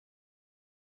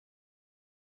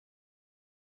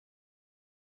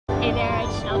Hey there,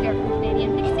 it's Chanel here from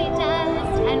Canadian Pixie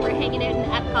Dust, and we're hanging out in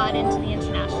EPCOT into the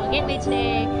International Gateway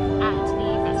today at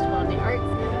the Festival of the Arts.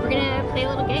 We're gonna play a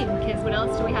little game, because what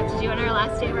else do we have to do on our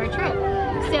last day of our trip?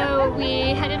 So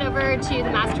we headed over to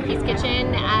the Masterpiece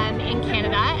Kitchen in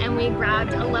Canada, and we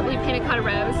grabbed a lovely panna cotta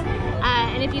rose.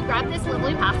 And if you grab this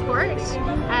lovely passport,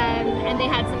 and they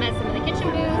had some at some of the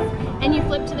kitchen booths, and you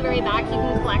flip to the very back, you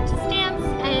can collect stamps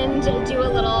and do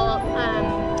a little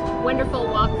wonderful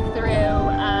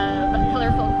walkthrough of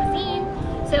Colourful Cuisine.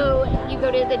 So you go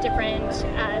to the different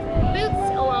booths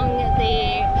along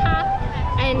the path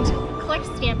and collect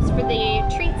stamps for the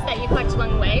treats that you collect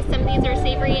along the way. Some of these are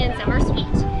savory and some are sweet.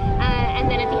 And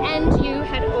then at the end you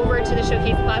head over to the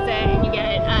Showcase Plaza and you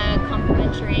get a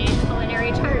complimentary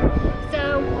culinary tart.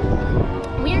 So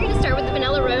we are going to start with the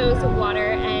vanilla rose,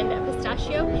 water, and a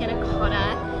pistachio panna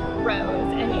cotta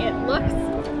rose. And it looks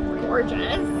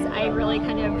gorgeous. I really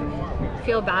kind of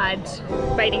feel bad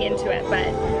biting into it,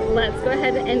 but let's go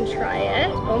ahead and try it.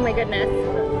 Oh my goodness.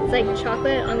 It's like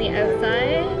chocolate on the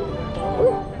outside.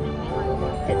 Ooh.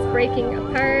 It's breaking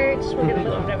apart. We'll get a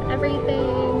little bit of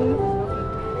everything.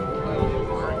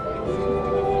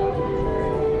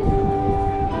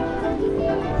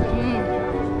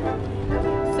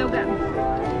 So good.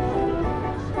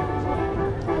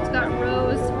 It's got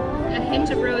rose, a hint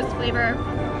of rose flavor.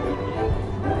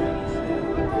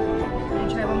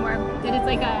 It's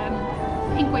like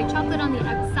a pink white chocolate on the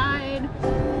outside.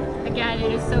 Again,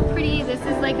 it is so pretty. This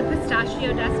is like a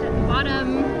pistachio dust at the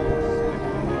bottom.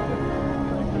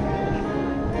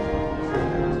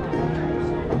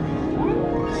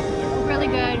 Really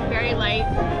good, very light.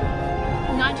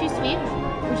 Not too sweet,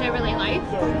 which I really like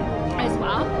as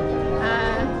well.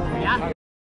 Yeah.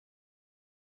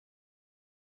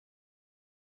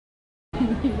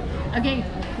 Okay,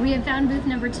 we have found booth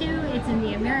number 2. It's in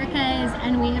the Americas,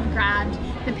 and we have grabbed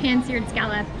the pan-seared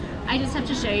scallop. I just have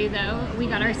to show you though, we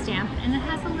got our stamp, and it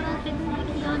has a little hidden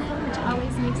Mickey on it, which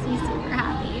always makes me super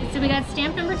happy. So we got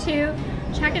stamp number 2.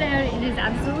 Check it out. It is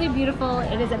absolutely beautiful.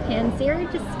 It is a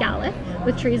pan-seared scallop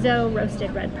with chorizo,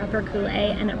 roasted red pepper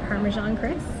coulis, and a Parmesan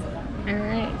crisp. All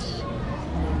right.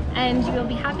 And you'll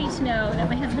be happy to know that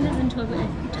my husband has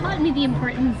taught me the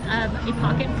importance of a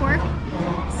pocket fork.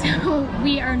 So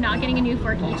we are not getting a new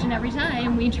fork each and every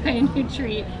time we try a new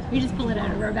treat. We just pull it out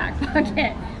of our back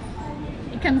pocket.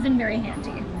 It comes in very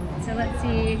handy. So let's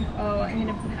see. Oh, I'm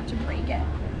gonna have to break it.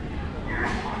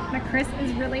 My crisp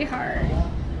is really hard.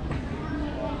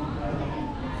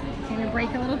 I'm gonna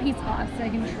break a little piece off so I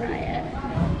can try it.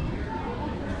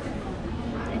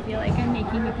 I feel like I'm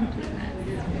making a complete mess.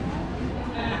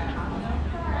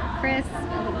 Crisp, a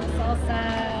little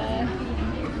salsa,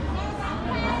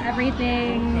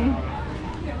 everything.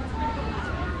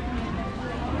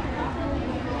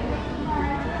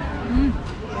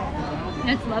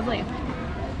 It's lovely.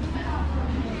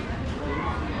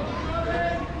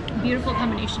 Beautiful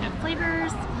combination of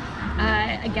flavors.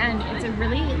 Again, it's a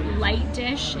really light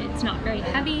dish. It's not very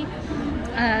heavy.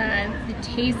 The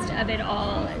taste of it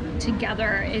all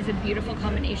together is a beautiful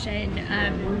combination.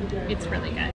 It's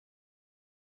really good.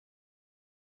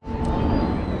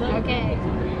 Okay,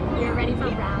 we're ready for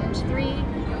round 3.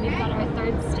 We've got our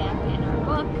 3rd stamp in our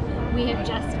book. We have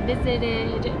just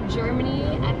visited Germany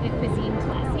at the Cuisine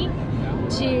Classique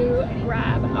to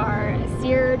grab our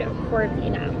seared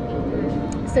corvina.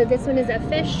 So this one is a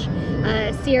fish,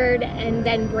 seared and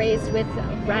then braised with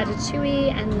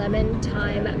ratatouille and lemon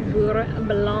thyme beurre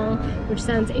blanc, which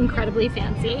sounds incredibly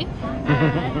fancy.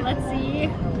 Let's see.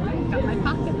 Got my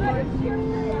pocket fork.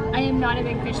 I am not a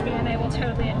big fish fan, I will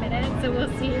totally admit it, so we'll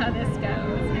see how this goes.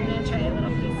 I'm going to try a little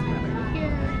piece over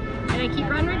here. And I keep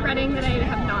on regretting that I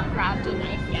have not grabbed a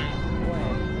knife yet.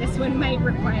 This one might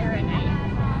require a knife.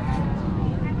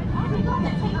 I'm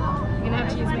going to have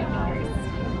to use my fingers.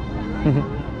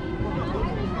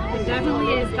 It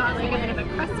definitely has got like a bit of a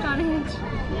crust on it,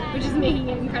 which is making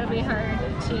it incredibly hard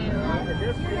to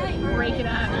break it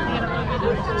up and get a little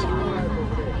bit of texture.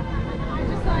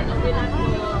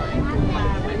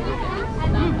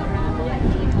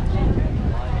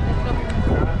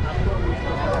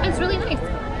 It's really nice.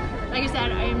 Like I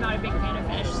said, I am not a big fan of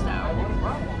fish, so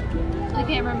the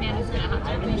cameraman is going to have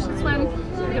to finish this one.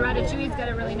 The ratatouille's got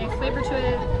a really nice flavor to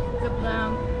it.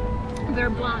 The beurre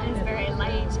blanc is very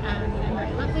light and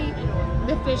very lovely.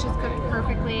 The fish is cooked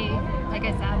perfectly. Like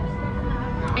I said,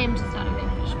 I am just not a big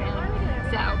fish fan,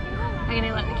 so I'm going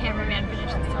to let the cameraman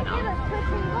finish this one off.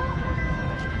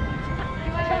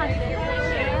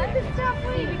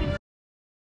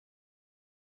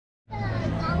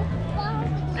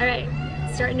 Alright,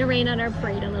 starting to rain on our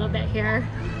parade a little bit here.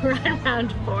 We're at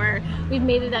round 4. We've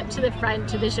made it up to the front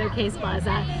to the Showcase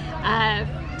Plaza.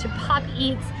 to Pop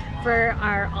Eats for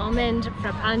our almond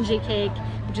frappange cake,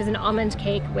 which is an almond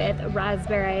cake with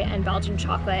raspberry and Belgian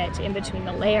chocolate in between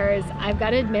the layers. I've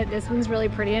got to admit, this one's really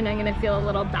pretty and I'm gonna feel a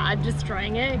little bad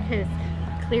destroying it because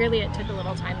clearly it took a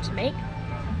little time to make,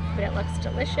 but it looks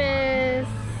delicious.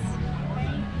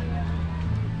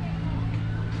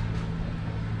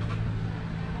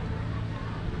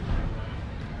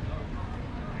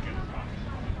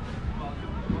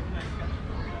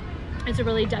 It's a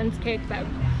really dense cake, but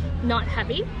not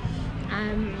heavy.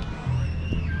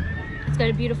 It's got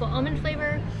a beautiful almond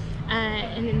flavor,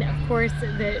 and then of course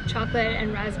the chocolate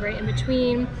and raspberry in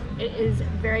between. It is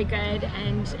very good,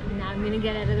 and now I'm gonna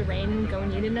get out of the rain and go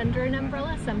and eat it under an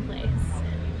umbrella someplace.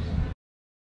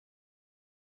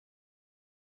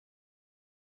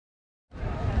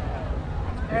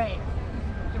 All right,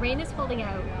 the rain is holding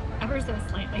out ever so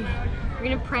slightly. We're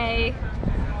gonna pray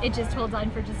it just holds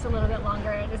on for just a little bit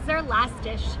longer. This is our last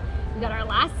dish. We got our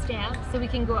last stamp, so we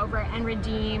can go over and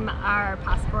redeem our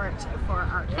passport for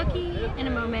our cookie in a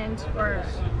moment, or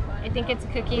I think it's a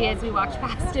cookie as we walked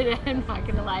past it. I'm not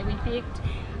gonna lie, we peeked.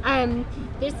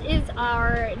 This is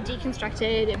our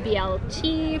deconstructed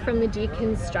BLT from the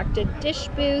deconstructed dish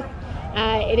booth.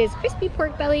 It is crispy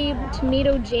pork belly,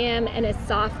 tomato jam, and a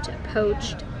soft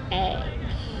poached egg.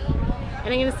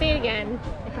 And I'm gonna say it again,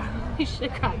 I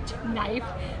should have grabbed a knife,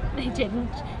 but I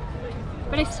didn't.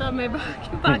 But I still have my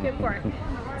pocket fork.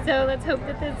 So let's hope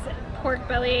that this pork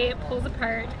belly pulls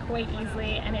apart quite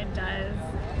easily, and it does.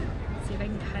 Let's see if I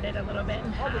can cut it a little bit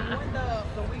in half.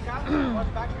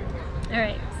 All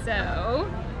right, so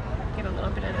get a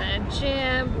little bit of the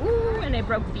jam. Ooh, and I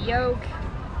broke the yolk.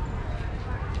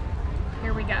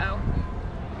 Here we go.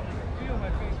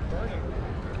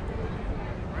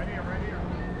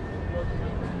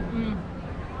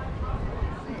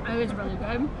 It was really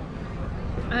good.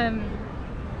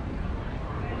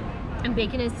 And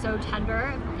bacon is so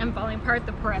tender and falling apart.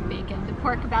 The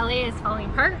pork belly is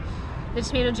falling apart. The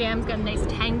tomato jam's got a nice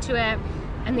tang to it,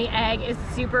 and the egg is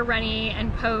super runny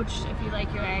and poached if you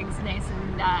like your eggs nice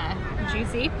and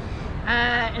juicy.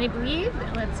 And I believe,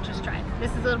 let's just try.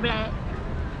 This is a little bit of,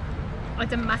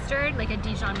 it's a mustard, like a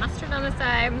Dijon mustard on the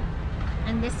side,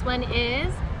 and this one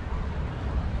is,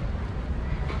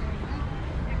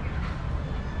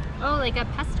 oh, like a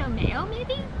pesto mayo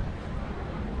maybe?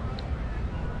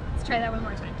 Let's try that one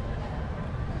more time.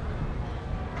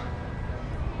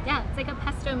 Yeah, it's like a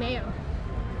pesto mayo.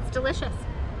 It's delicious.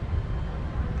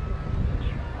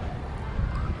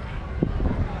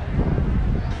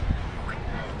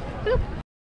 Boop.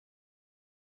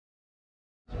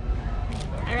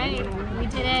 All right, we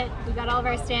did it. We got all of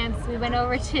our stamps. We went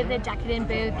over to the Decadent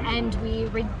booth and we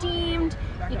redeemed.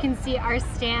 You can see our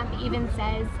stamp even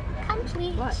says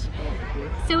complete.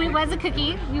 So it was a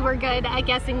cookie. We were good at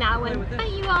guessing that one, but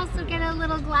you also get a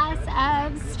little glass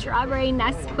of strawberry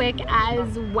Nesquik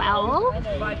as well.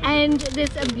 And this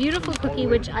a beautiful cookie,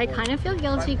 which I kind of feel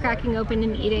guilty cracking open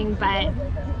and eating, but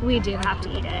we do have to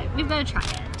eat it. We've got to try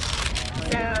it.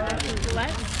 So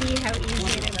let's see how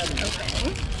easy it is to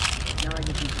open.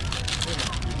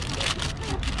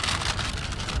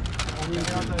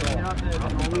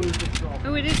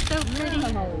 Oh, it is so pretty.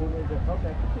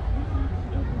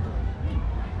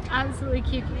 Absolutely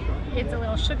cute. It's a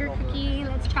little sugar cookie.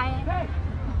 Let's try it.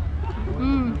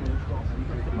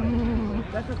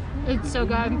 It's so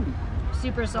good.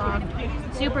 Super soft.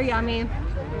 Super yummy.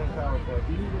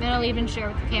 And I'll even share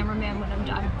with the cameraman when I'm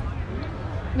done.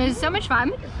 It was so much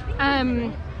fun.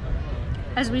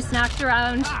 As we snacked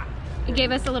around, it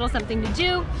gave us a little something to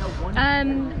do.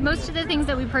 Most of the things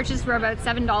that we purchased were about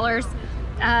 $7.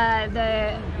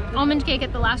 The almond cake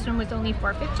at the last one was only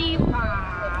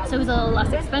 $4.50, so it was a little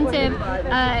less expensive.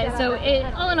 So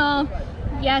all in all,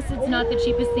 yes, it's not the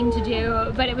cheapest thing to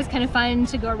do, but it was kind of fun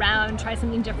to go around, try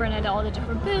something different at all the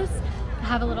different booths,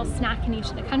 have a little snack in each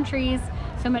of the countries.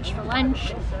 So much for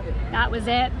lunch. That was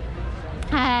it.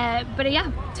 But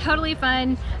yeah, totally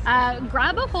fun.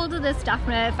 Grab a hold of this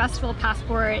definite festival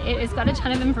passport. It has got a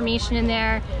ton of information in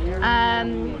there.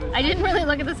 I didn't really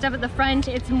look at the stuff at the front.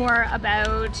 It's more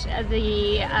about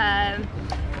the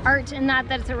art and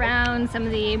that's around, some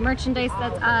of the merchandise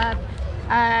that's up.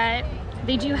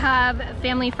 They do have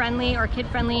family-friendly or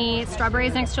kid-friendly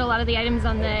strawberries next to a lot of the items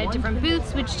on the different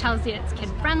booths, which tells you it's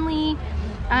kid-friendly.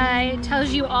 It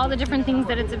tells you all the different things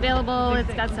that it's available.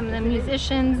 It's got some of the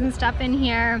musicians and stuff in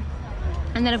here.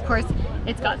 And then of course,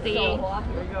 it's got the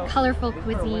Colourful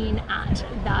Cuisine at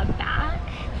the back.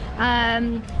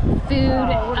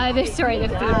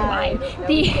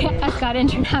 The EPCOT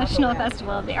International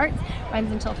Festival of the Arts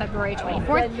runs until February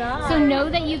 24th. So know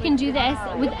that you can do this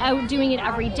without doing it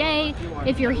every day.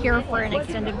 If you're here for an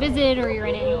extended visit or you're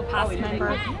an annual pass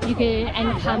member, you could,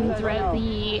 and come throughout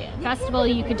the festival,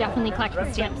 you could definitely collect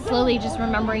the stamps slowly, just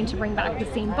remembering to bring back the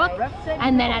same book.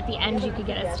 And then at the end, you could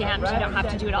get a stamp. You don't have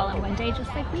to do it all in one day, just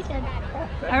like we did.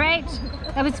 All right,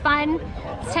 that was fun.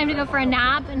 It's time to go for a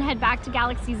nap and head back to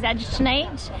Galaxy's Edge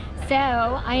tonight. So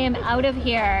I am out of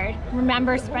here.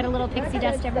 Remember, spread a little pixie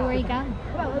dust everywhere you go.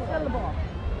 Come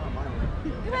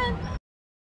on.